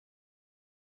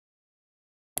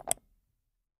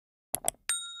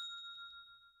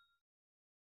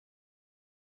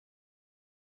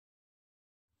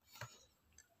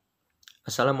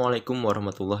Assalamualaikum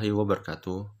warahmatullahi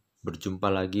wabarakatuh.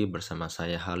 Berjumpa lagi bersama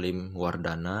saya Halim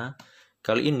Wardhana.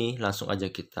 Kali ini langsung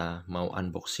aja kita mau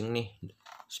unboxing nih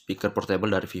speaker portable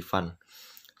dari Vivan.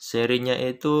 Serinya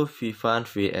itu Vivan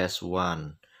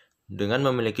VS1 dengan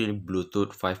memiliki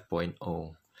Bluetooth 5.0.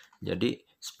 Jadi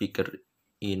speaker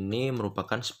ini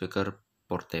merupakan speaker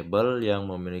portable yang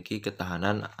memiliki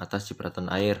ketahanan atas cipratan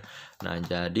air. Nah,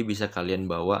 jadi bisa kalian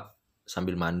bawa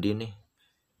sambil mandi nih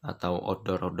atau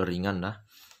outdoor ringan lah.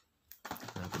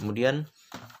 Nah, kemudian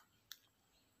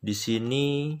di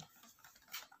sini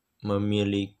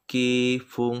memiliki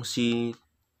fungsi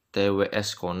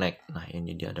TWS Connect. Nah,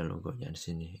 ini dia ada logonya di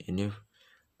sini. Ini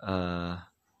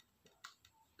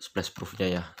splash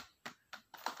proofnya ya.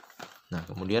 Nah,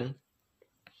 kemudian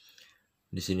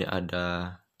di sini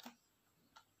ada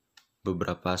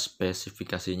beberapa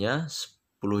spesifikasinya.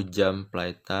 10 jam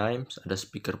playtime, ada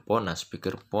speakerphone. Nah,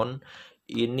 speakerphone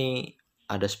ini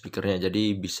ada speakernya,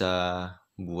 jadi bisa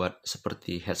buat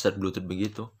seperti headset Bluetooth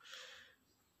begitu.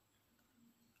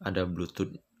 Ada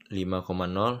Bluetooth 5.0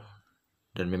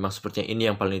 dan memang sepertinya ini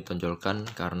yang paling ditonjolkan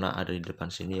karena ada di depan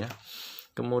sini ya.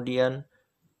 Kemudian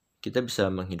kita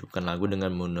bisa menghidupkan lagu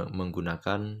dengan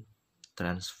menggunakan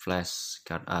flash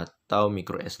card atau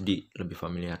micro SD lebih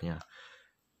familiarnya.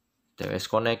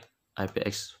 TWS Connect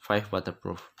IPX5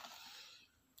 waterproof.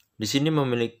 Di sini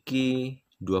memiliki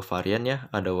dua varian ya,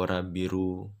 ada warna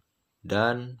biru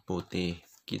dan putih.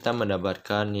 Kita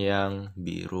mendapatkan yang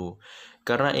biru.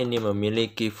 Karena ini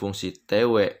memiliki fungsi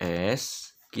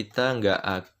TWS, kita nggak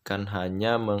akan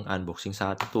hanya mengunboxing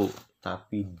satu,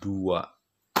 tapi dua.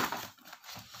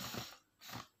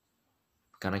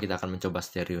 Karena kita akan mencoba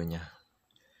stereonya.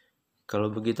 Kalau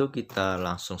begitu kita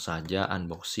langsung saja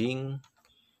unboxing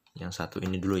yang satu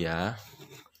ini dulu ya.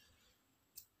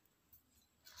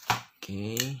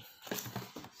 Oke.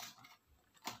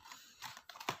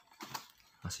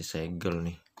 Masih segel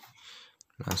nih.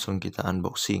 Langsung kita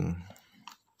unboxing.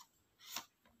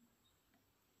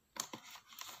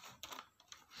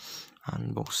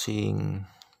 Unboxing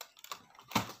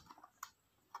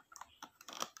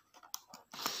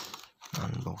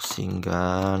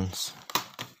guys.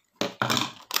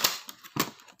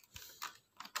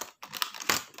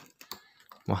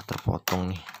 Wah,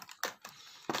 terpotong nih.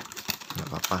 Nggak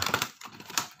apa-apa.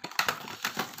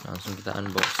 Langsung kita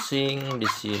unboxing. Di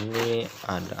sini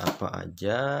ada apa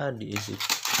aja diisi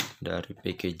dari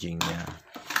packagingnya.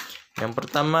 Yang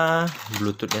pertama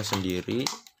Bluetoothnya sendiri.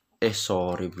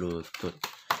 Bluetooth.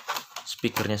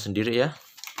 Speakernya sendiri ya.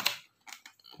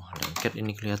 Wah, lengket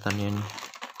ini kelihatannya nih.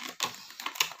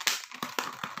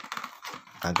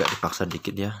 Agak dipaksa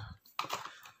dikit ya.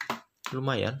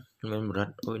 Lumayan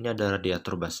berat. Oh, ini ada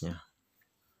radiator bassnya.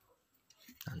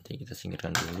 Nanti kita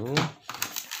singkirkan dulu.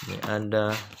 Ini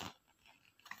ada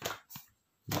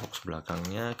box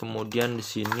belakangnya. Kemudian di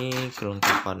sini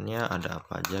kelengkapannya ada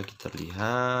apa aja kita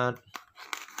lihat.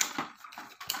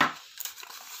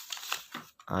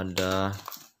 Ada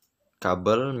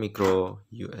kabel micro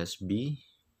USB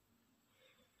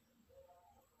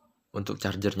untuk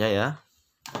chargernya ya.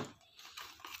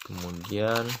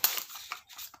 Kemudian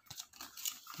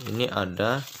ini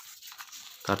ada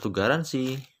kartu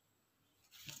garansi.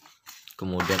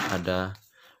 Kemudian ada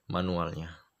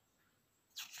manualnya.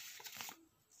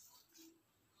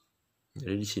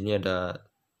 Jadi di sini ada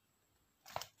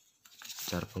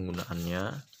cara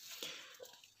penggunaannya.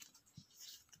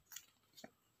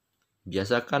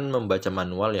 Biasakan membaca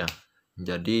manual ya.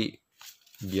 Jadi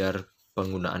biar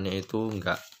penggunaannya itu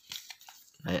enggak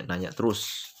nanya-nanya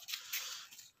terus.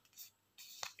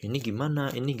 Ini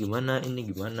gimana,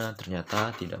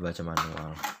 ternyata tidak baca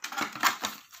manual.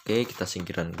 Oke, kita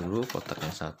singkirkan dulu kotak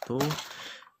yang satu.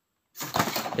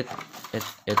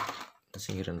 Kita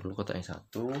singkirkan dulu kotak yang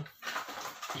satu.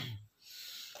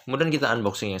 Kemudian kita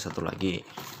unboxing yang satu lagi.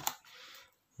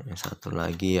 Yang satu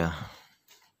lagi ya.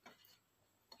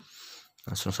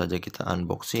 Langsung saja kita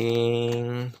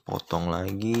unboxing, potong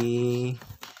lagi.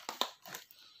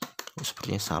 Oh,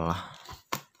 sepertinya salah.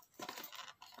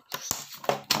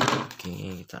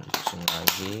 Oke, kita unboxing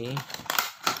lagi.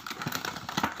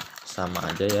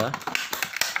 Sama aja ya.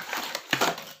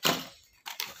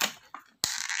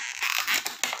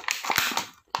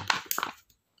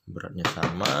 Beratnya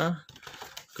sama.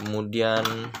 Kemudian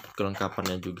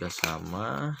kelengkapannya juga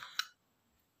sama.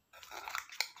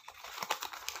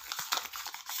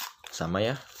 Sama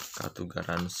ya. Kartu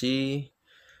garansi,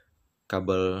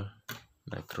 kabel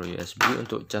micro USB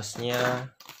untuk casnya.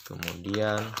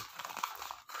 Kemudian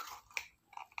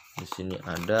di sini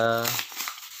ada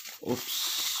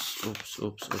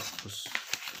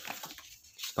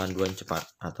panduan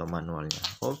cepat atau manualnya.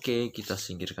 Oke, kita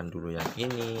singkirkan dulu yang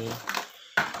ini.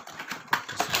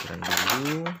 singkirkan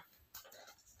dulu.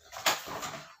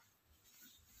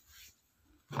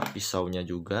 Pisaunya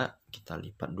juga kita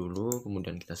lipat dulu,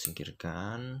 kemudian kita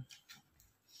singkirkan.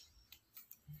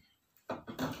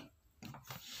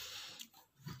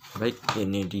 Baik,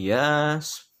 ini dia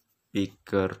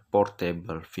speaker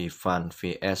portable Vivan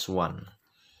VS1.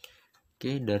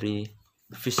 Oke, dari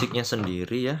fisiknya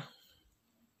sendiri ya,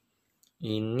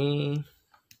 ini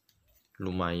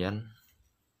lumayan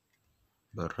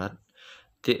berat.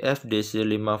 TFDC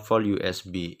 5 volt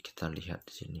USB, kita lihat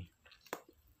di sini.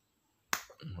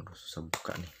 Aduh, susah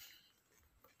buka nih.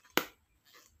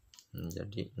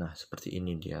 Jadi, nah seperti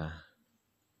ini dia.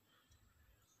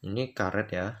 Ini karet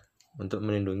ya, untuk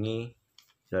melindungi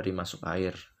dari masuk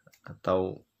air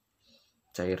atau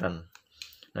cairan.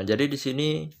 Nah, jadi di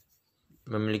sini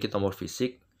memiliki tombol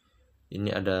fisik. Ini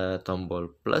ada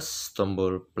tombol plus,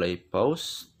 tombol play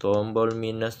pause, tombol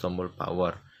minus, tombol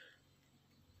power.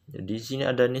 Jadi di sini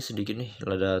ada nih sedikit nih,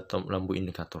 ada lampu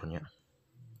indikatornya.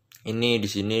 Ini di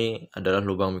sini adalah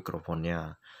lubang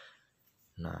mikrofonnya.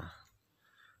 Nah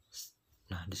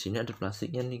di sini ada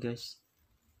plastiknya nih guys.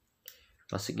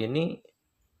 Plastik ini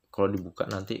kalau dibuka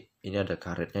nanti ini ada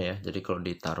karetnya ya. Jadi kalau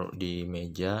ditaruh di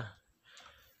meja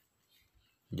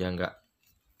dia nggak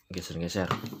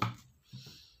geser-geser.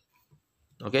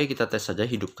 Oke, kita tes saja,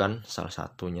 hidupkan salah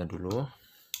satunya dulu.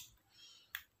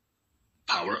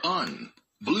 Power on.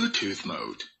 Bluetooth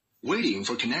mode. Waiting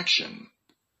for connection.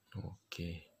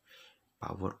 Oke.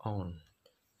 Power on.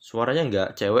 Suaranya nggak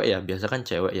cewek ya, biasa kan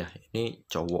cewek ya. Ini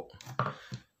cowok.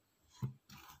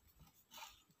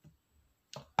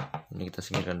 Ini kita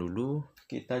singkirkan dulu.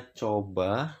 Kita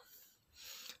coba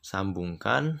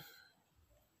sambungkan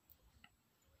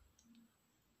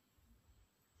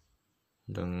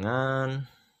dengan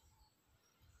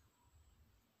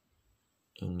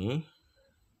ini.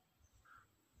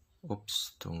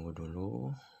 Ups, tunggu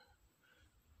dulu.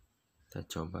 Kita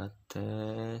coba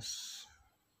tes.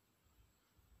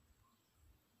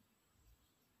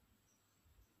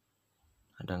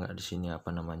 Ada nggak di sini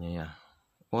apa namanya ya?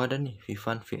 Oh, ada nih,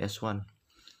 Vivan VS1.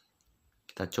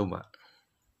 Kita coba.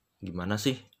 Gimana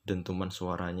sih dentuman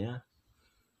suaranya?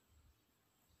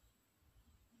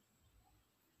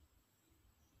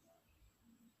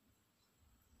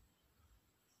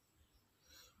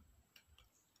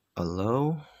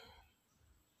 Halo.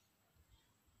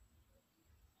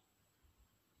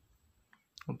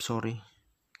 Oops, sorry.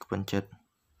 Kepencet.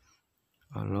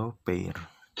 Halo, pair.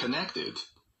 Connected.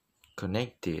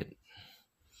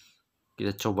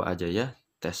 Kita coba aja ya,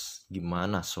 tes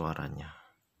gimana suaranya.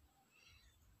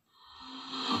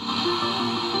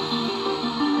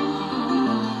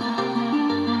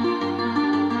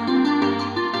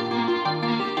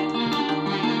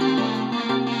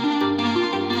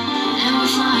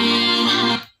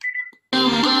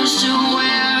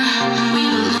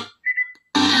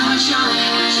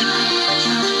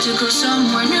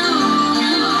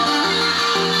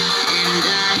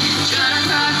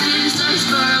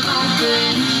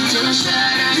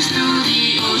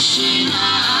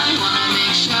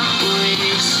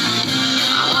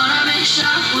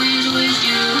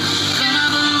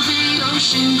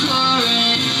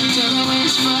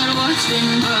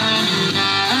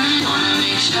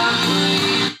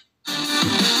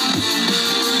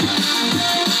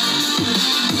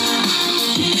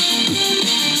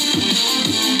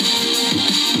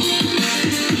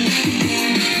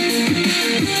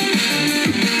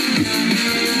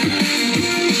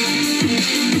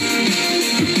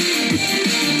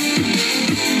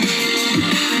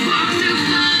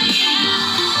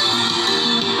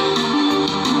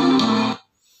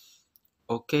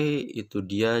 Oke, itu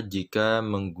dia jika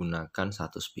menggunakan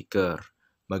satu speaker.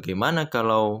 Bagaimana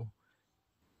kalau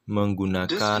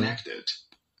menggunakan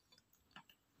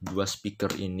dua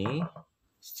speaker ini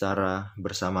secara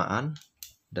bersamaan?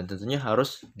 Dan tentunya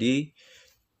harus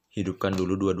dihidupkan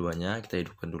dulu dua-duanya. Kita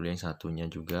hidupkan dulu yang satunya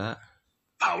juga.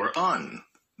 Power on.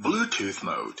 Bluetooth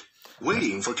mode.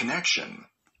 Waiting for connection.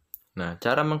 Nah,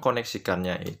 cara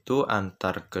mengkoneksikannya itu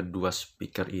antar kedua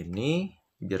speaker ini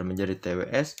biar menjadi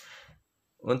TWS.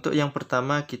 Untuk yang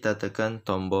pertama kita tekan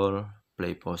tombol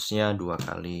play pause-nya 2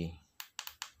 kali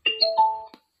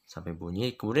sampai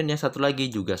bunyi. Kemudian yang satu lagi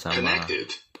juga sama.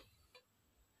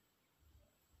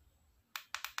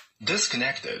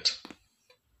 Disconnected.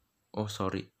 Oh,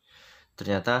 sorry.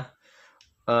 Ternyata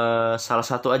salah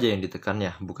satu aja yang ditekan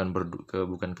ya, bukan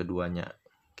keduanya.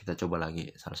 Kita coba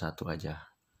lagi, salah satu aja.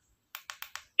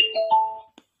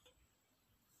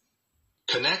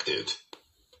 Connected.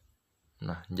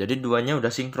 Nah, jadi duanya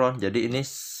udah sinkron. Jadi ini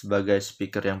sebagai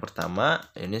speaker yang pertama,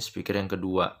 ini speaker yang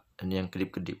kedua. Ini yang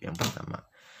kedip-kedip yang pertama.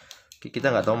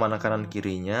 kita nggak tahu mana kanan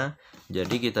kirinya,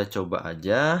 jadi kita coba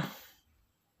aja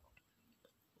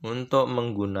untuk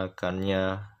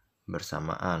menggunakannya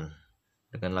bersamaan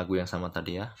dengan lagu yang sama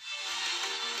tadi ya.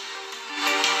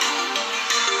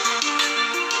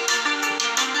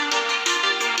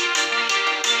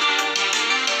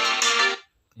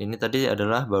 Ini tadi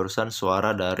adalah barusan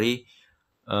suara dari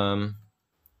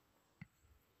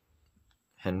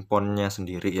handphonenya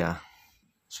sendiri ya.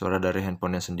 Suara dari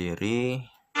handphonenya sendiri.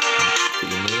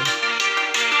 Seperti ini.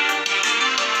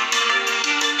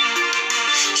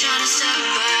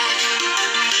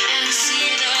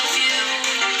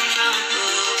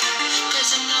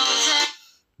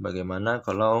 Bagaimana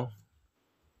kalau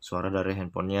suara dari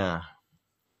handphonenya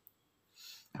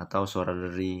atau suara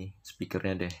dari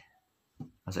speakernya deh?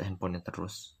 Masa handphonenya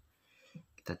terus.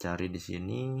 Kita cari di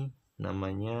sini,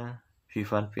 namanya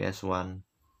Vivan VS1.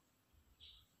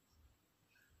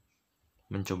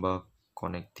 Mencoba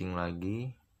connecting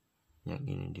lagi, yang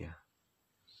ini dia.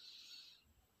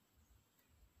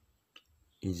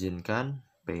 Izinkan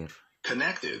pair.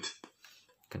 Connected.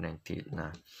 Nah,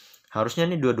 harusnya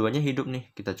nih dua-duanya hidup nih.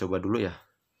 Kita coba dulu ya.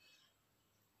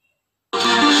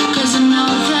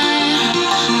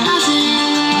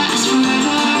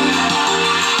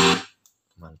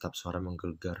 Mantap, suara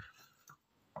menggelegar.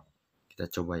 Kita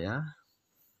coba ya.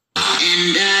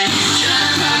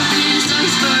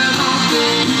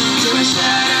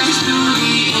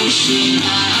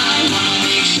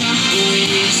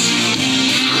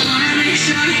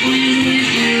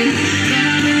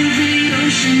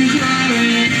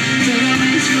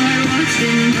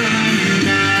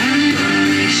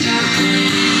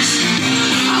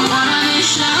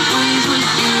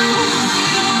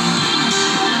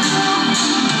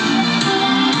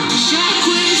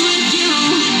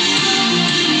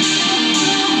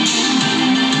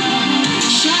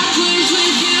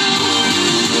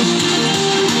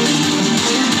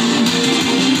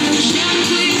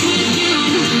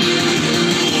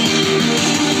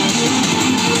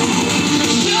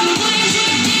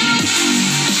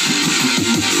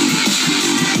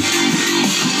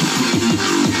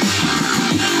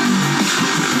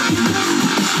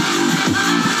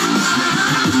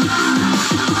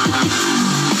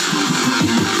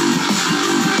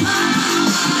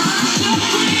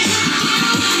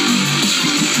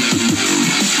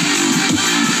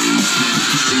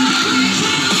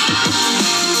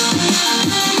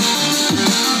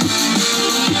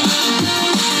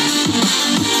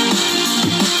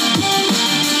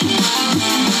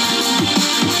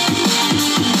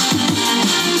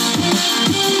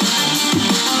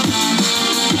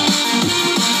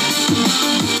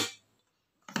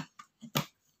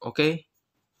 Oke,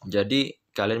 jadi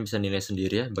kalian bisa nilai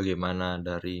sendiri ya bagaimana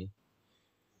dari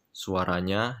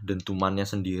suaranya, dentumannya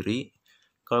sendiri.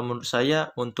 Kalau menurut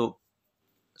saya untuk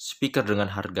speaker dengan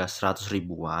harga 100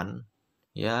 ribuan,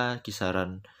 ya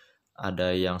kisaran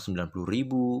ada yang 90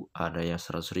 ribu, ada yang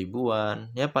 100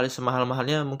 ribuan, ya paling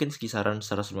semahal-mahalnya mungkin kisaran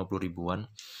 150 ribuan.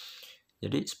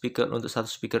 Jadi untuk satu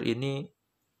speaker ini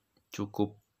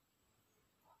cukup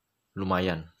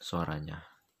lumayan suaranya.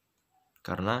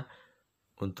 Karena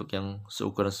untuk yang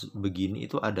seukuran begini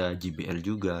itu ada JBL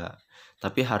juga.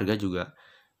 Tapi harga juga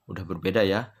udah berbeda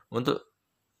ya. Untuk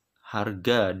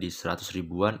harga di 100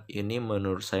 ribuan ini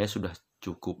menurut saya sudah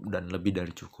cukup dan lebih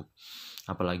dari cukup.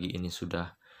 Apalagi ini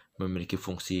sudah memiliki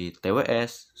fungsi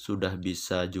TWS, sudah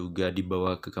bisa juga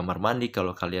dibawa ke kamar mandi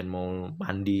kalau kalian mau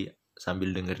mandi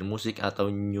sambil dengerin musik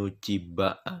atau nyuci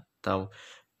bak atau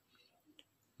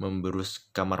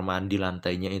memberus kamar mandi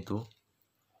lantainya itu.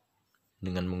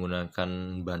 Dengan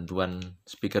menggunakan bantuan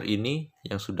speaker ini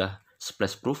yang sudah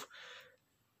splash proof,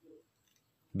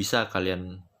 bisa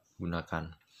kalian gunakan.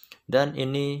 Dan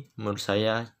ini menurut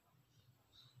saya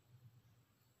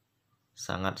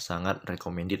sangat-sangat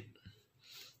recommended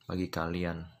bagi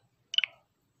kalian.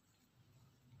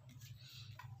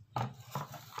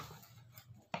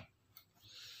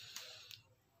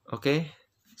 Oke,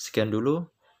 sekian dulu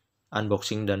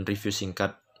unboxing dan review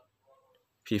singkat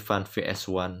Vivan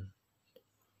VS1.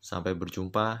 Sampai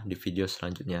berjumpa di video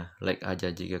selanjutnya. Like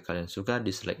aja jika kalian suka,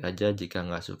 dislike aja jika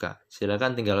nggak suka.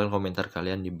 Silahkan tinggalkan komentar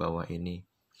kalian di bawah ini.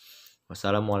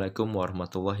 Wassalamualaikum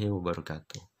warahmatullahi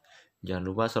wabarakatuh. Jangan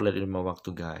lupa sholat 5 waktu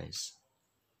guys.